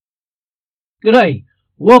G'day,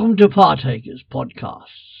 welcome to Partakers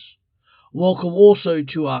Podcasts. Welcome also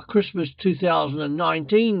to our Christmas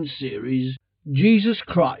 2019 series, Jesus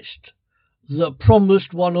Christ, the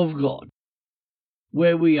Promised One of God,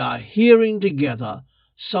 where we are hearing together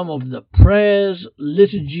some of the prayers,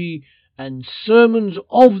 liturgy and sermons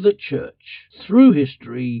of the Church through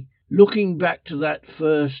history, looking back to that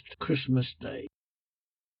first Christmas day.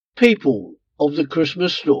 People of the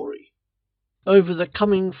Christmas story. Over the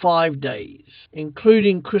coming 5 days,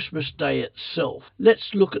 including Christmas Day itself,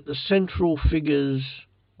 let's look at the central figures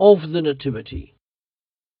of the Nativity.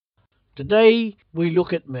 Today we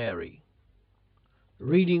look at Mary,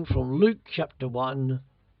 reading from Luke chapter 1,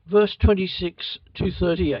 verse 26 to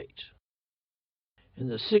 38. In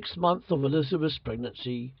the 6th month of Elizabeth's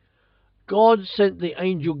pregnancy, God sent the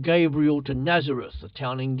angel Gabriel to Nazareth, a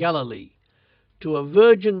town in Galilee, to a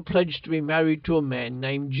virgin pledged to be married to a man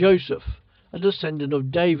named Joseph, a descendant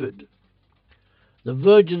of David. The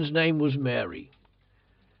virgin's name was Mary.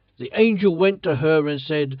 The angel went to her and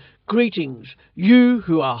said, "Greetings, you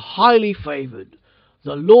who are highly favoured.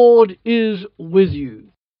 The Lord is with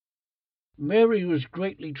you." Mary was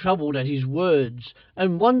greatly troubled at his words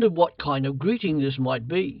and wondered what kind of greeting this might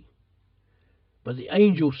be. But the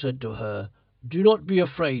angel said to her, "Do not be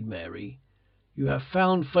afraid, Mary. You have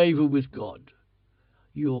found favour with God.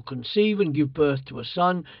 You will conceive and give birth to a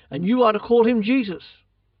son, and you are to call him Jesus.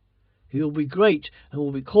 He will be great and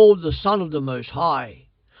will be called the Son of the Most High.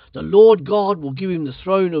 The Lord God will give him the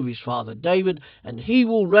throne of his father David, and he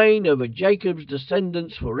will reign over Jacob's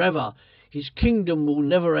descendants forever. His kingdom will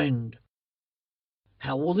never end."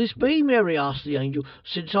 "How will this be," Mary asked the angel,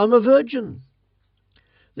 "since I'm a virgin?"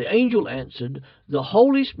 The angel answered, "The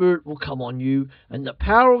Holy Spirit will come on you, and the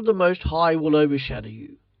power of the Most High will overshadow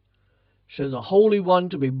you. So the Holy One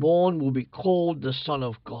to be born will be called the Son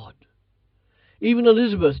of God. Even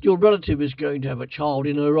Elizabeth, your relative, is going to have a child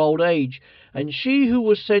in her old age, and she who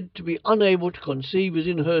was said to be unable to conceive is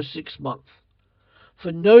in her 6th month.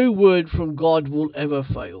 For no word from God will ever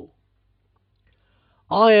fail."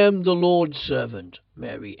 "I am the Lord's servant,"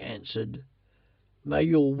 Mary answered. "May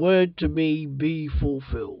your word to me be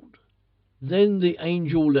fulfilled." Then the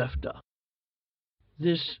angel left her.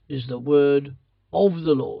 This is the word of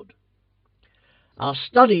the Lord. Our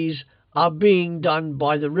studies are being done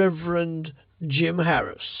by the Reverend Jim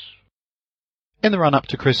Harris. In the run-up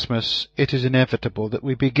to Christmas, it is inevitable that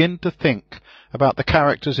we begin to think about the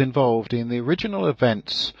characters involved in the original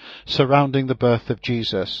events surrounding the birth of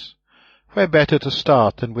Jesus. Where better to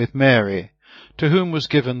start than with Mary, to whom was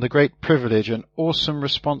given the great privilege and awesome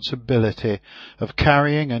responsibility of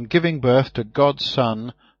carrying and giving birth to God's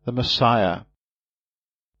Son, the Messiah.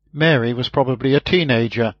 Mary was probably a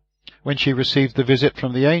teenager when she received the visit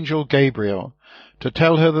from the angel Gabriel to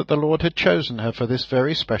tell her that the Lord had chosen her for this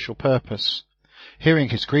very special purpose. Hearing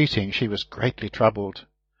his greeting, she was greatly troubled.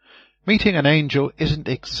 Meeting an angel isn't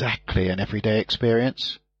exactly an everyday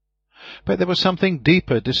experience, but there was something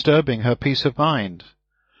deeper disturbing her peace of mind.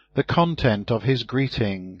 The content of his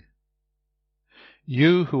greeting.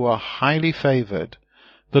 "You who are highly favoured,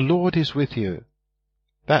 the Lord is with you."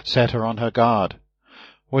 That set her on her guard.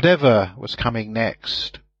 Whatever was coming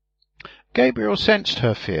next. Gabriel sensed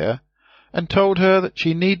her fear and told her that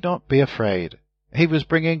she need not be afraid. He was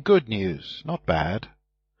bringing good news, not bad.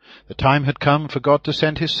 The time had come for God to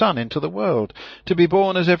send his Son into the world, to be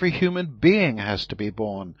born as every human being has to be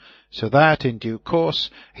born, so that, in due course,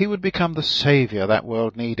 he would become the Saviour that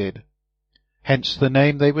world needed. Hence the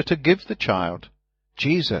name they were to give the child,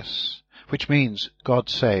 Jesus, which means God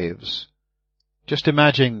saves. Just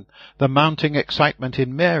imagine the mounting excitement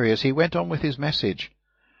in Mary as he went on with his message.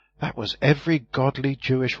 That was every godly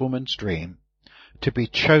Jewish woman's dream, to be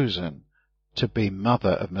chosen to be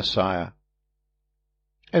mother of Messiah.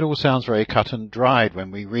 It all sounds very cut and dried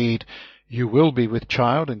when we read, "You will be with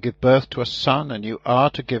child and give birth to a son, and you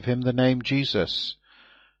are to give him the name Jesus."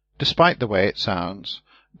 Despite the way it sounds,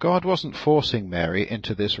 God wasn't forcing Mary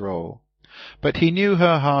into this role, but he knew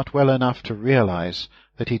her heart well enough to realize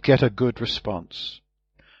that he'd get a good response.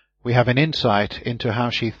 We have an insight into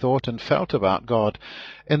how she thought and felt about God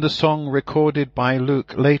in the song recorded by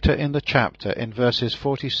Luke later in the chapter in verses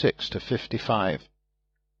 46 to 55.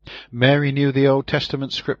 Mary knew the Old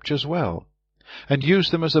Testament scriptures well, and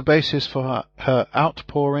used them as a basis for her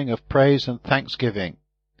outpouring of praise and thanksgiving.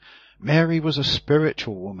 Mary was a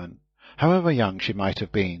spiritual woman, however young she might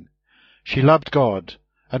have been. She loved God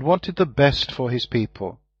and wanted the best for his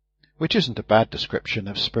people, which isn't a bad description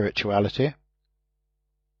of spirituality.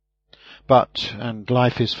 But, and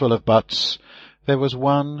life is full of buts, there was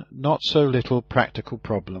one not so little practical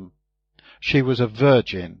problem. She was a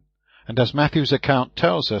virgin, and as Matthew's account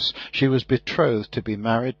tells us, she was betrothed to be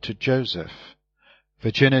married to Joseph.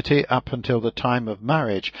 Virginity up until the time of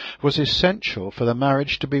marriage was essential for the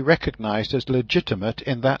marriage to be recognized as legitimate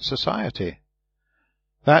in that society.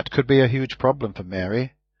 That could be a huge problem for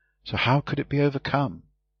Mary, so how could it be overcome?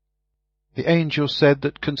 The angel said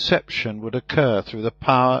that conception would occur through the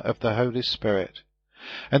power of the Holy Spirit,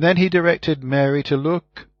 and then he directed Mary to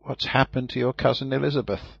look what's happened to your cousin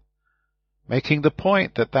Elizabeth, making the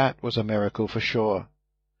point that that was a miracle for sure.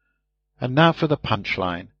 And now for the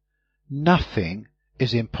punchline. Nothing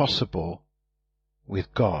is impossible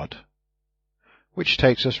with God. Which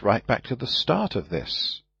takes us right back to the start of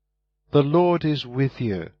this. The Lord is with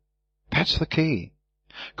you. That's the key.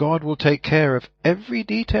 God will take care of every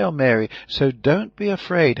detail, Mary, so don't be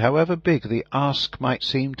afraid, however big the ask might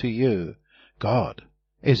seem to you. God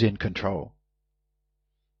is in control.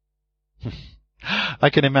 I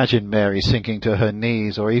can imagine Mary sinking to her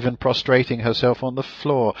knees or even prostrating herself on the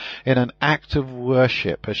floor in an act of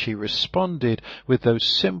worship as she responded with those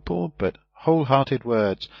simple but wholehearted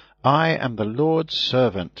words, I am the Lord's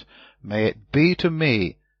servant. May it be to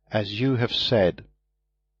me as you have said.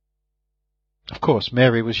 Of course,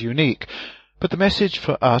 Mary was unique, but the message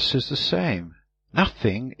for us is the same.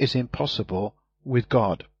 Nothing is impossible with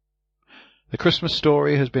God. The Christmas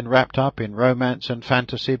story has been wrapped up in romance and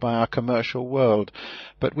fantasy by our commercial world,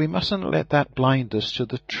 but we mustn't let that blind us to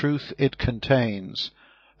the truth it contains,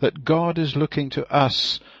 that God is looking to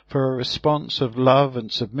us for a response of love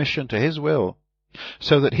and submission to His will,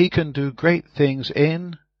 so that He can do great things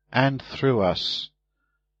in and through us.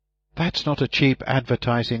 That's not a cheap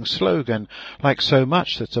advertising slogan like so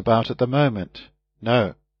much that's about at the moment.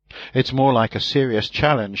 No, it's more like a serious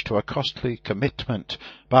challenge to a costly commitment,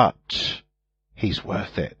 but He's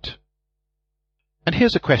worth it. And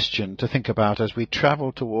here's a question to think about as we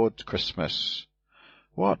travel towards Christmas.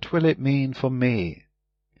 What will it mean for me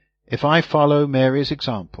if I follow Mary's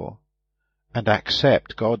example and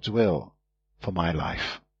accept God's will for my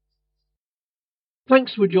life?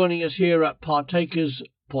 Thanks for joining us here at Partakers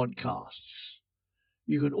Podcasts.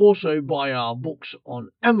 You can also buy our books on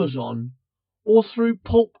Amazon or through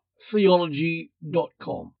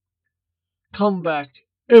pulptheology.com. Come back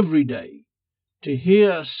every day to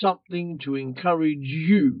hear something to encourage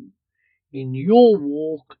you in your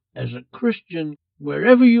walk as a Christian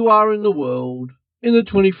wherever you are in the world in the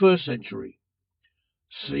 21st century.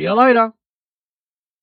 See you later.